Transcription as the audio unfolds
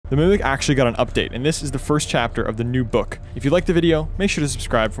The Mimic actually got an update, and this is the first chapter of the new book. If you liked the video, make sure to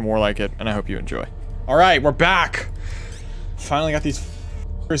subscribe for more like it, and I hope you enjoy. All right, we're back. Finally got these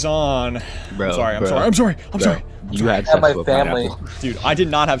f***ers on. Bro, I'm sorry. You had sex my with family. pineapple. Dude, I did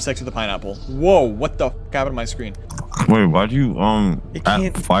not have sex with the pineapple. Whoa, what the f*** happened to my screen? Wait, why do you It can't-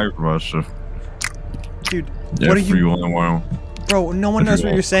 at Fire Rush? Dude, Yeah, what are you? Bro, no one knows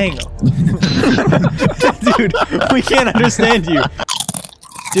what you're saying. Dude, we can't understand you.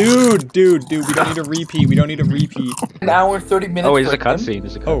 Dude, we don't need a repeat. An hour and 30 minutes. Oh, it's for a cutscene.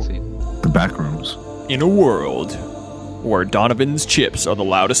 It's a cutscene. The back rooms. In a world where Donovan's chips are the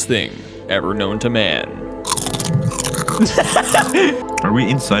loudest thing ever known to man. Are we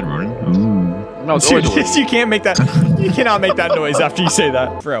inside running? Ooh. No, it's Dude, always you can't make that. You cannot make that noise after you say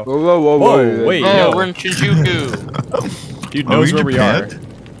that, bro. Whoa, Wait, Oh, yo. we're in Shinjuku. Dude knows where we are.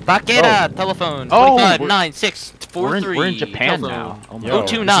 Bakeda, telephone. Oh, 25 9 6 4 3. we're in Japan telephone. now. Oh my Yo, God.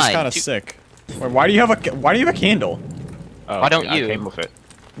 this is 029. kind of sick. Wait, why do you have a candle? Oh, Why don't I you? came with it.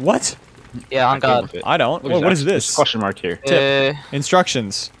 What? Yeah, on I came God. with it. I don't. Look Wait, at what that. is There's this? a question mark here. Tip.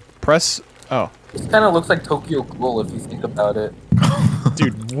 Instructions. Press. Oh, This kind of looks like Tokyo Ghoul if you think about it.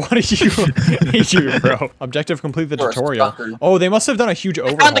 dude, what are you, bro? Objective: complete the You're a tutorial. stalker. Oh, they must have done a huge I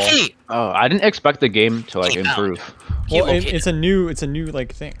overhaul. found the key. Oh, I didn't expect the game to like Key found. improve. Key Well, located. it's a new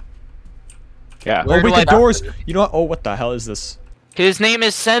like thing. Yeah. Where Oh wait, do I the back doors. it? You know what? Oh, what the hell is this? His name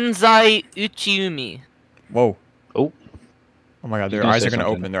is Senzai Uchiumi. Whoa. Oh. Oh my God, He's their gonna eyes say are gonna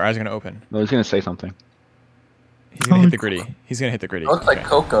something. open. Their eyes are gonna open. No, he's gonna say something. He's gonna hit the gritty. He's gonna hit the gritty. It looks like Okay.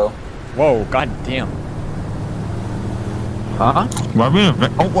 Coco. Whoa, god damn. Huh? Why are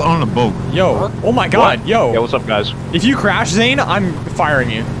we on a boat? Yo, oh my God, yo. Yeah, what's up, guys? If you crash, Zane, I'm firing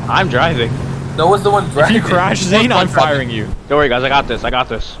you. I'm driving. Noah's the one If driving. you crash, Zane, I'm firing you. Don't worry, guys. I got this. I got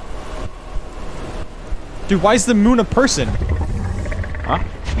this. Dude, why is the moon a person? Huh?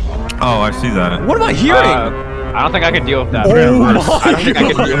 Oh, I see that. What am I hearing? I don't think I can deal with that. Oh my I don't think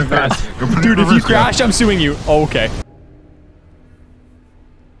I can deal with that. Dude, if you crash, I'm suing you. Oh, okay.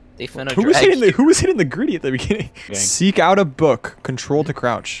 They finna Who was hitting the gritty at the beginning? Gang. Seek out a book. Control to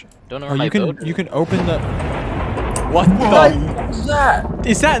crouch. Don't know Oh, where my you can boat you is. can open the. What What the? was that?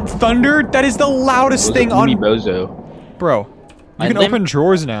 Is that thunder? That is the loudest thing on. Bozo. Bro, you My can limb- open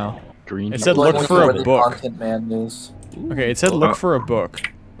drawers now. Green. It said Like, look we for know a where the book. Content man is. Okay, it said look for a book.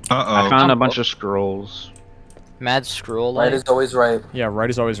 I Uh-oh. found a bunch of scrolls. Mad scroll Right light. is always right. Yeah, right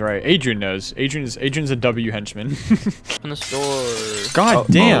is always right. Adrian knows. Adrian's a W henchman. Open the store. God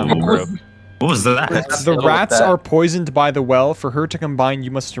damn. Oh, what was that? Let's The deal with rats that. are poisoned by the well. For her to combine, you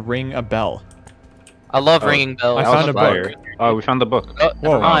must ring a bell. I love Oh, ringing bells. I found a fire. book. Oh, we found the book. Oh,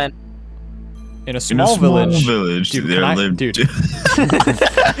 Whoa. never mind. In a In small a small village. village, Dude, there can I- lived. dude.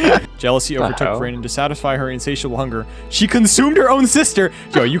 Jealousy overtook hell? Rain, and to satisfy her insatiable hunger, she consumed her own sister.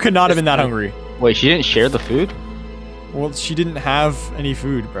 Yo, you could not have been that hungry. Wait, she didn't share the food? Well, she didn't have any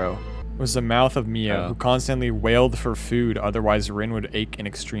food, bro. It was the mouth of Mia, Oh. who constantly wailed for food, otherwise Rin would ache in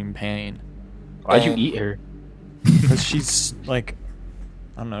extreme pain. Why'd you And- eat her? Because she's like,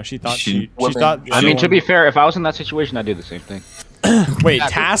 I don't know, she thought she Women. thought. I mean, to be fair, if I was in that situation, I'd do the same thing. Wait, Yeah,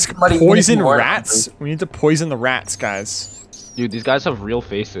 task somebody poison eat more rats? We need to poison the rats, guys. Dude, these guys have real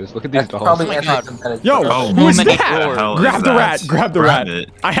faces. Look at these That's dolls. probably Oh my God. anti-competitive. Yo, Oh, who is many that? doors? hell Grab is the that? rat, grab the Grab rat. it.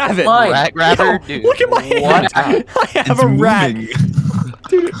 I have it. Mine. Rat grabber, Yo, dude. look at my hand. What? I have It's a rat. moving.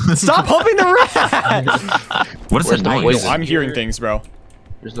 Dude, stop humping the rat. What is Where's that the noise? poison? I'm hearing things, bro.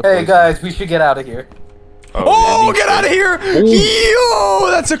 Here's the Hey poison. guys, we should get out of here. Oh, get out of here! Yo,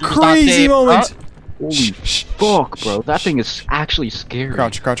 that's a crazy safe. moment. Holy fuck, bro. That thing is actually scary.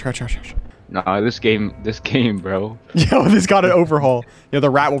 Crouch, crouch, crouch, crouch, crouch. Nah, this game, bro. Yo, this got an overhaul. Yo, the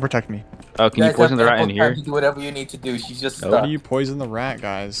rat will protect me. Oh, can you Guys, poison the have rat in ample time here? to do whatever you need to do. She's just How stuck. do you poison the rat,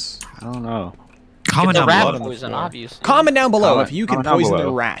 guys? I don't know. Comment The down rat below. on the poison, floor. obviously. Comment down below Comment- if you can comment down poison the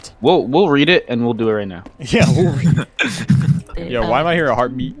below. rat. We'll read it and we'll do it right now. Yeah. Yo, why am I hearing a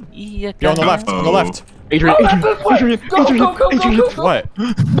heartbeat? Yo, on the left, on the left. Adrian, Adrian. What?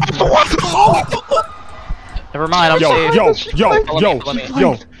 Never mind, I'm Yo, safe. yo,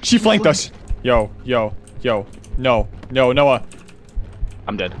 yo. She flanked us. Yo. No, Noah.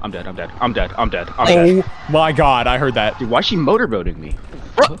 I'm dead. I'm Oh dead. my God, I heard that. Dude, why is she motorboating me?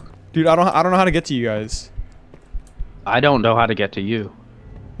 Dude, I don't know how to get to you guys. I don't know how to get to you.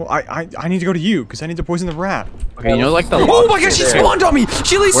 Well, I need to go to you because I need to poison the rat. Okay, you know like the. Oh my God, she spawned on me.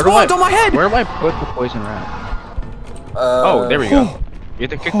 She literally spawned on my head. Where do I put the poison rat? Oh, there we go. You have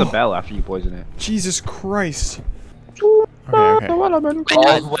to kick the bell after you poison it. Jesus Christ. Okay.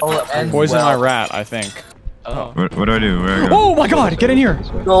 All's well ends Poison my well. rat, I think. Oh. What do I do? Where do I go? Oh my God, get in here.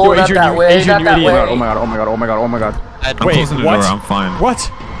 No, Yo, not Adrian, that you- way, Adrian, not you that idiot. way. Oh my god. Wait, Closing the what? door, I'm fine. What?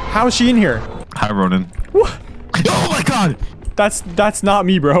 How is she in here? Hi, Ronan. What? Oh my god! That's not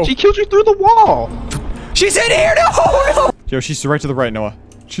me, bro. She killed you through the wall. She's in here! No! Yo, she's right to the right, Noah.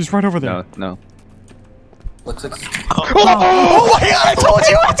 She's right over there. No, no. Looks like. Oh my god, I told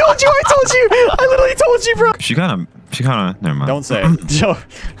you! I literally told you, bro! She kind of, never mind. Don't say it. Yo,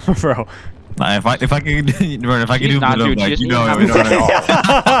 bro. If I can, if I can do not, a dude, like, she you doesn't know, have it it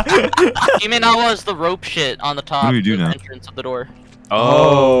all. Minawa is the rope shit on the top. What do we do the now? entrance of the door.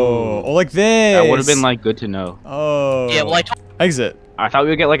 Oh, like this. That would have been like good to know. Oh. Yeah, well I told Exit. I thought we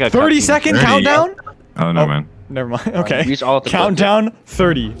would get like a 30-second 30. countdown? Oh no, Oh. man. Never mind. Okay. We just all have to click Countdown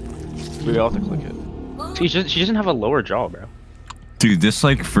 30. it. We all have to click it. She doesn't have a lower jaw, bro. Dude, this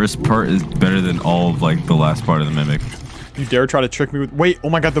like first part is better than all of like the last part of the mimic. You dare try to trick me with. Wait, oh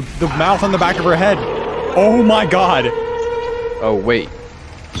my god, the mouth on the back of her head. Oh my god. Oh wait,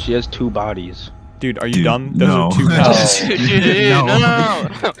 she has 2 bodies. Dude, are you Dude, dumb? Those no. are 2 mouths. Dude, No. no.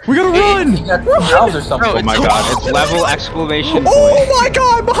 We gotta run! You got mouths or something. Bro, Oh my It's- god, it's level exclamation Oh point. my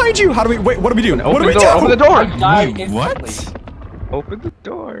god, behind you! How do we. Wait, what do we do? What do Open we the do? door, open the door! I died Wait, instantly. what? Open the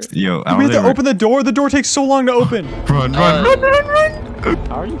door. Yo, I We don't have to ever- open the door? The door takes so long to open. Run, Uh, run.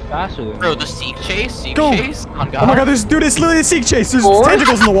 How are you faster than Bro, the seek chase? Go. Chase? On God. Oh my god, there's. Dude, it's literally a seek chase. There's Four?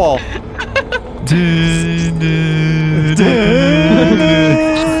 tentacles in the wall.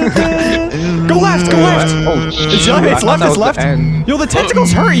 Go left, go left! Oh, It's shoot, I left, thought that it's was left. the end. Yo, the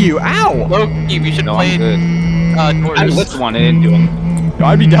tentacles hurt you! Ow! Loki, we should No, play I'm good. doors. I licked one, it didn't do them. Yo,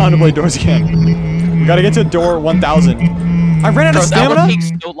 I'd be down to play doors again. We gotta get to door 1000. I ran out Bro, of that one stamina?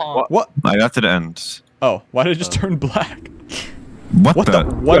 takes so long. What? I got to the end. Oh, why did it just turn black? What, What the?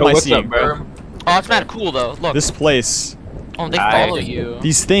 What am Yo, I what's seeing? up, bro? Oh, it's mad cool though. Look. This place, Oh, they Nice. follow you.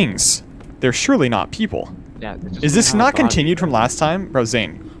 these things, they're surely not people. Yeah, it's just Is this how not it's on. continued from last time? Bro,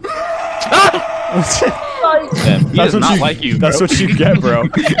 Zane. Yeah, he That's does what not you, like you, That's bro. what you get, bro.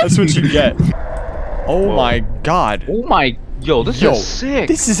 That's what you get. Oh Whoa. my god. Oh my, yo, this Yo, is sick.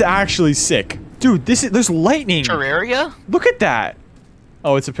 this is actually sick. Dude, there's lightning. Terraria? Look at that.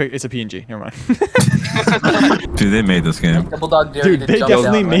 Oh, it's a PNG. Never mind. Dude, they made this game. Double dog dare Dude, you to they jump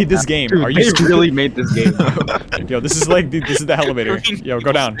definitely down made right this now. game. Dude, Are you they stupid? really made this game. Yo, this is like this is the elevator. Yo,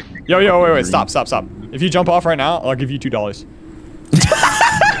 go down. Yo, wait, stop. If you jump off right now, I'll give you $2.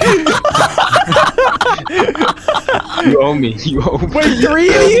 You owe me. You owe me. Wait, 3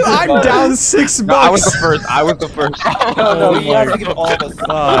 of you? I'm down $6. No, I was the first. I was the first. No, no, Oh you have my to give all of us.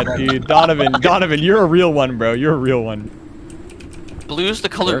 God, dude, Donovan, you're a real one, bro. You're a real one. Blue's the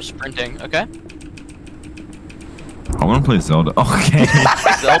color of sprinting, okay? I want to play Zelda. Okay.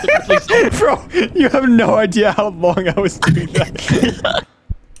 Zelda, please don't. Bro, you have no idea how long I was doing that.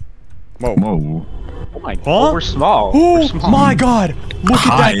 Whoa. Whoa. Oh my god. Huh? We're small. Oh We're small. my God! Look at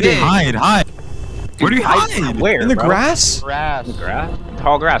that Hide, thing hide. Where do you hide? Where? in the bro? grass. Grass. Grass.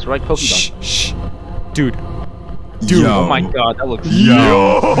 Tall grass. We're like Pokemon. Shh, dude. Oh my god, that looks.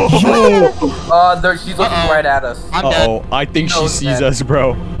 Yo. She's looking right at us. I'm Uh-oh, I think she knows sees that. us,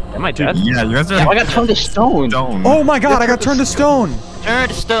 bro. Am I dead? Yeah, you guys are. Oh, I got turned to stone. Stone. Oh my God, I got turned to stone. dead. Turn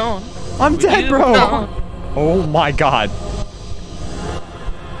to stone. I'm dead, You bro. don't. Oh my God.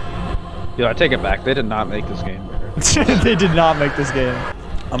 Dude, I take it back. They did not make this game better. They did not make this game.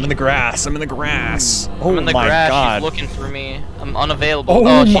 I'm in the grass. I'm in the grass. Oh I'm in the my grass. God. She's looking for me. I'm unavailable.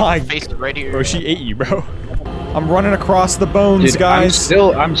 Oh she my face is right here. Bro, she ate you, bro. I'm running across the bones, Dude, guys.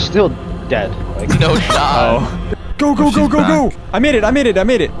 I'm still dead. Like, No shot. Oh. Go, go, Oh, go, she's go, go. back. I made it.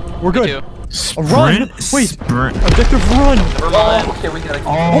 We're Me good. too. Run. Wait. Sprint. Objective run. Never mind. Oh, okay, we gotta.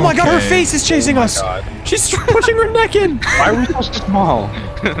 Oh my God, her Okay. face is chasing us. God. She's pushing her neck in. Why are we so small?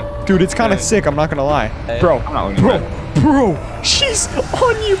 Dude, it's kind of sick. I'm not gonna lie. Bro, I'm not looking at bro, she's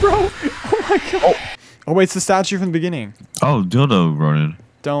on you, bro. Oh my God. Oh wait, it's the statue from the beginning. Oh, dildo, Ronan.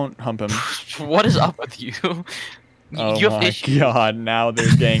 Don't hump him. What is up with you? Oh You have my issues. God, now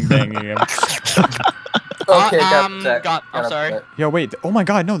they're gang banging him. Okay, got upset. God, I'm Got sorry. upset. Yo, wait. Oh my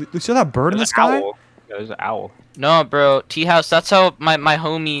God, no. You see that bird in the There's an sky? owl. There's an owl. No, bro. Tea house. That's how my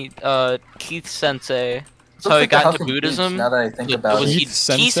homie Keith Sensei. That's Looks how he like a got house into of beach, Buddhism. Now that I think It about was it. Keith tea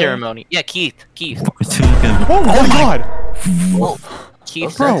Sensei? ceremony. Yeah, Keith. Oh my God. Whoa.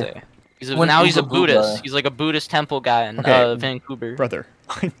 Keith Bro. Sensei. When Now he's a Ooga Booga- Buddhist. He's like a Buddhist temple guy in Okay. Vancouver. Brother.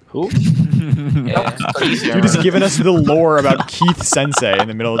 Who? Yeah. Keith You're just giving us the lore about Keith Sensei in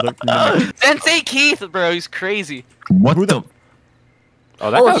the middle of the. Sensei Keith, bro. He's crazy. What Who the? Oh,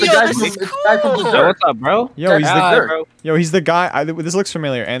 that Oh, guy's it's the Yo, guy this from is it's the guy from cool. Yo, Berserk. what's up, bro? Yo, he's the Hi, Hi, bro. Yo, he's the guy. This looks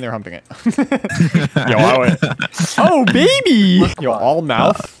familiar, and they're humping it. Yo, I went. Oh, baby! Yo, all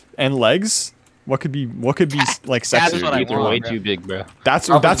mouth and legs. What could be like That's sexy? what I These are want, way bro. too big, bro. That's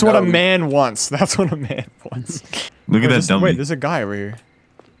Probably what a no. man wants. That's what a man wants. Look at that dummy. Wait, there's a guy over here.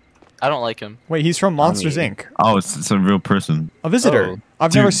 I don't like him. Wait, he's from Monsters Inc. Oh, it's a real person. A visitor. Oh.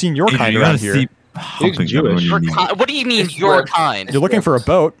 I've Dude, never seen your Adrian, kind you around gotta here. see helping Jewish. everyone you Your meet. what do you mean It's your flipped. kind? You're looking for a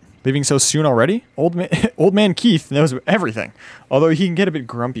boat. Leaving so soon already? Old man Keith knows everything. Although he can get a bit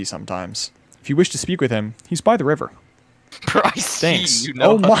grumpy sometimes. If you wish to speak with him, he's by the river. Bro, I see Thanks. you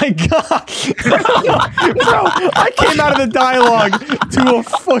know. Oh my god! Bro, I came out of the dialogue to a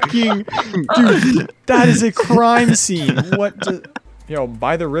fucking... Dude, that is a crime scene. Yo,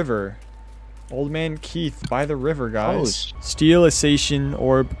 by the river. Old man Keith, by the river, guys. Steal a station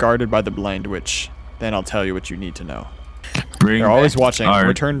orb guarded by the blind witch. Then I'll tell you what you need to know. They're always watching.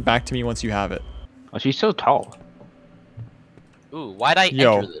 Return back to me once you have it. Oh, she's so tall. Ooh, why'd I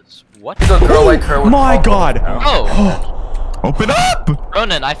Yo. enter this? What? There's a girl like her with My god! Oh, Open up!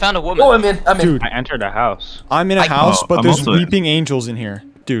 Ronan, I found a woman. Oh, I'm in. Dude, I entered a house. I'm in a house, but I'm there's also in. weeping angels in here.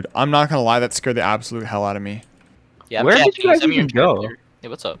 Dude, I'm not gonna lie, that scared the absolute hell out of me. Yeah, Where I'm did you guys Japanese, I'm your even go? interpreter. Hey,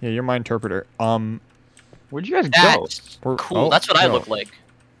 what's up? Yeah, you're my interpreter. Where'd you guys go? That's We're- cool. oh, That's what I yo. look like.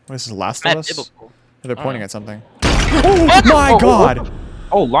 What is this, Last of Matt Us? biblical. They're Oh. pointing at something. Oh my god!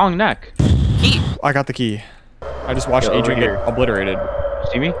 Oh, long neck. Keith. I got the key. I just watched Yo, over Adrian get here. obliterated.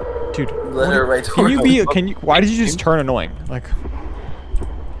 See me? Dude, Litter right can you toward be? Why did you just turn annoying? Like,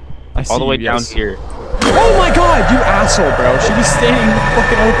 I see All the way you, down yes. here. Oh my god, you asshole, bro! She was standing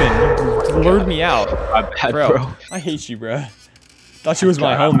fucking open. You lured me out, My bad, bro. bro. I hate you, bro. Thought she was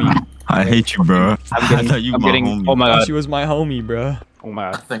my homie. I hate you, bro. I'm getting. I thought you I'm my getting. homie. Oh my Thought god. she was my homie, bro. Oh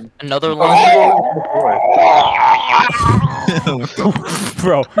my god. thing. Another long.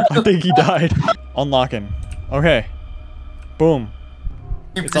 Bro, I think he died. Unlocking. Okay. Boom.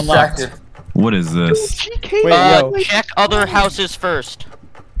 Keep It's unlocked. distracted. What is this? Wait, yo. Check other houses first.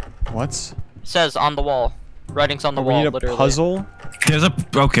 What? Says on the wall. Writing's on the Oh, we wall. need a literally. puzzle? There's a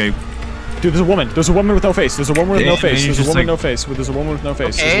okay. Dude, there's a woman. There's a woman with no face. There's a woman with no Yeah, face. you There's a just, woman with like- no face. There's a woman with no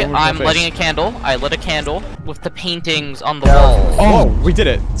face. There's a Okay, woman with no I'm face. lighting a candle. I lit a candle with the paintings on the wall. Oh, we did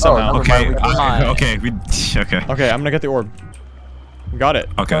it somehow. never Okay. mind. Okay. Okay. Okay, I'm gonna get the orb. We got it.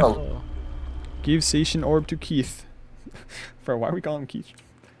 Okay. Oh, Give station orb to Keith. Bro, why are we calling him Keith?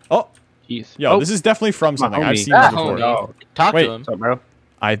 Oh, Jeez. yo, this is definitely from something. I've homie. seen Ah, this before. homie. Talk Wait. to him. What's up, bro?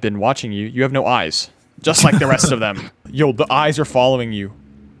 I've been watching you. You have no eyes. Just like the rest of them. Yo, the eyes are following you.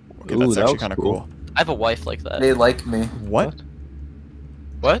 Okay, Ooh, that's that actually was kind of cool. cool. I have a wife like that. they like me. What?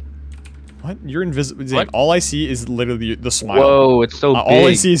 What? What? You're invisible. What? All I see is literally the smile. Whoa, it's so big. All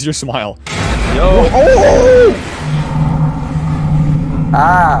I see is your smile. Yo.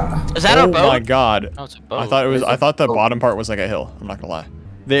 Ah. Is that a Oh boat? my god. Oh, it's a boat. I thought it was. It's a I thought the boat. bottom part was like a hill. I'm not gonna lie.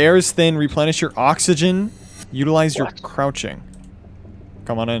 The air is thin. Replenish your oxygen. Utilize your crouching.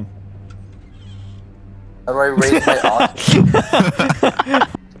 Come on in. How do I raise my oxygen?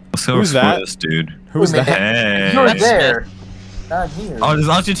 Let's go Who's explore that? this dude. Who's Wait, that? Hey. You're That's there. Not here. Oh, there's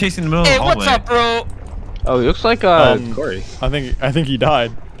actually chasing in the middle Hey, of the what's hallway. up, bro? Oh, he looks like Corey. I think he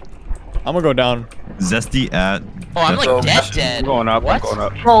died. I'm gonna go down. Zesty at. Oh, I'm like Oh, dead. I'm going up. What? I'm going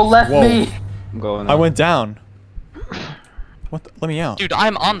up. Bro left Whoa. me. I'm going up. I went down. What? Let me out. Dude,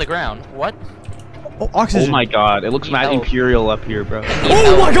 I'm on the ground. What? Oh, Oh oxygen. my god, it looks mad Help. imperial up here, bro.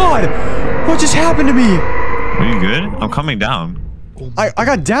 Oh my god! What just happened to me? Are you good? I'm coming down. I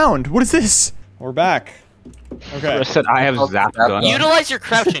got downed. What is this? We're back. Okay. I said I have zap gun. Utilize your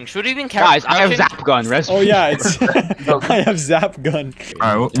crouching. Should we even count? Guys, I have crouching? zap gun. Rest Oh yeah, it's. I have zap gun.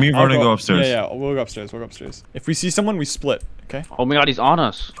 All right, me and I'll Ronan go upstairs. Yeah, yeah, we'll go upstairs. We'll go upstairs. If we see someone, we split. Okay. Oh my god, he's on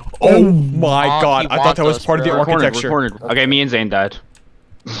us. Oh my Oh, god! he I thought that was wants us, part of the bro. We're cornered, architecture. we're cornered. Okay, me and Zane died.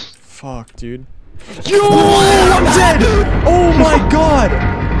 Fuck, dude. Yo, I'm dead! Oh my god!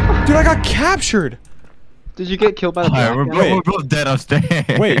 Dude, I got captured! Did you get killed by the Alright, Wait. we're both dead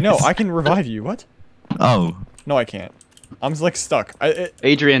upstairs. Wait, no, I can revive you. What? Oh. No, I can't. I'm like stuck.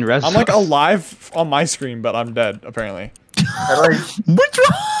 Adrian, rest. I'm like alive on my screen, but I'm dead, apparently. How do I... What's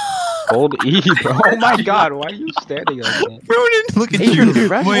wrong? Gold E, bro. Oh my god, why are you standing like that? Ronan, look at Adrian, you. dude,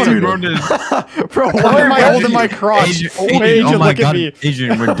 rest Wait, one. Ronan. Bro, why am I holding my crotch? Adrian, Adrian, oh my look god, at me.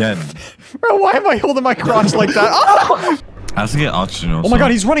 Adrian, we're dead. Bro, why am I holding my crotch like that? Ah! I have to get oxygen also. Oh my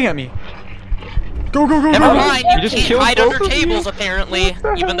god, he's running at me. Go, go, go, Never go. mind. You You just can't killed hide both under of you? tables apparently,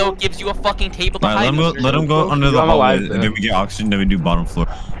 even though it gives you a fucking table to Alright, hide under. let him go under the I'm hallway, alive, and then we get oxygen, then we do bottom floor.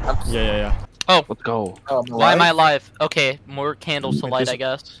 Yeah, yeah, yeah. Oh, Let's go. why am I alive? Okay, more candles to light, I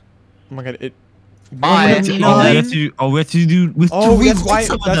guess. Oh my god, it. Bye. One, Oh, nine. we have to do with Oh, two. that's why.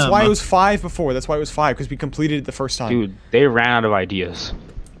 Some of That's them. why it was 5 before. That's why it was 5 because we completed it the first time. Dude, they ran out of ideas.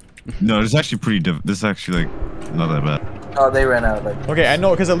 No, it's actually pretty. This is actually like not that bad. Oh, they ran out of it. Okay, I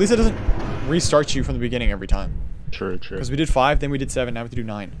know because at least it doesn't restart you from the beginning every time. True, true. Because we did 5, then we did 7, now we have to do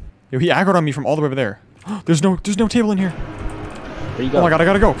 9. Yo, he aggroed on me from all the way over there. There's no table in here. Where you Oh go? my god, I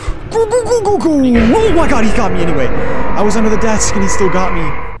gotta go. Go, go, go, go, go. Oh my god, he got me anyway. I was under the desk and he still got me.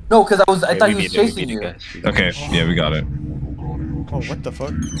 No, because I thought we he was beat it, we chasing beat it, you. guys. Okay, yeah, we got it. Oh, what the fuck?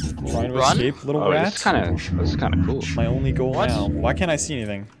 Trying to Run? escape, little Oh, rat? this is kind of cool. My only goal What? now. Why can't I see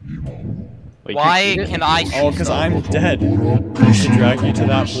anything? Wait, Why you can't see it? can I see Oh, because I'm dead. I should drag you to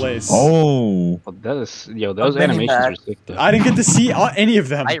that place. Oh. Oh, that is, yo, those I'm getting animations back. are sick though. I didn't get to see any of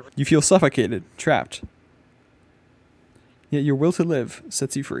them. I- You feel suffocated, trapped. Yet your will to live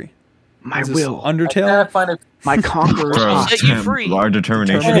sets you free. My Is this will, I Undertale? can't find a. my conqueror. Bro, Set you free. our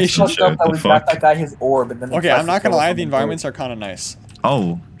determination. And it's fucked shit, up that the we got fuck? that guy his orb, and then. Okay, I'm not gonna lie, the environments are kind of nice.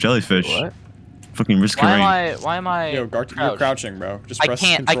 Oh, jellyfish. What? Fucking risk Why rain. am I? Yo, you're crouched? crouching, bro. Just I press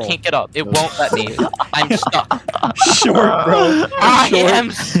can't control. get up. It won't let me. I'm stuck. Short, bro. I Short.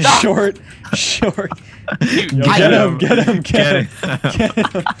 am stuck. Short. Dude, Yo, I- get him, get him, get him.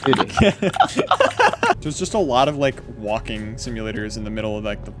 Dude, There's just a lot of like walking simulators in the middle of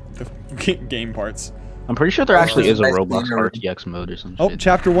like the game parts. I'm pretty sure there actually is a Nice Roblox scenery. RTX mode or some Oh, shit.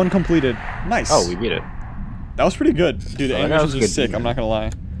 chapter 1 completed. Nice. Oh, we beat it. That was pretty good. Dude, the Oh, that animations was are good, sick, dude. I'm not gonna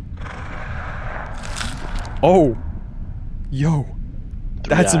lie. Oh. Yo.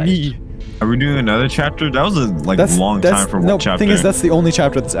 That's eyes. me. Are we doing another chapter? That was a like long time for one no, chapter. thing is, that's the only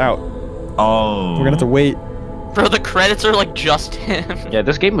chapter that's out. Oh. We're gonna have to wait. Bro, the credits are like just him. Yeah,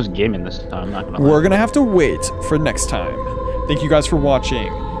 this game was gaming this time. I'm not gonna lie. We're gonna have to wait for next time. Thank you guys for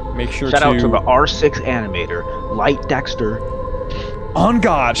watching. Make sure Shout to... out to the R6 animator, Light Dexter. On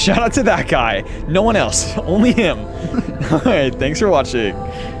God, shout out to that guy. No one else, only him. Alright, thanks for watching.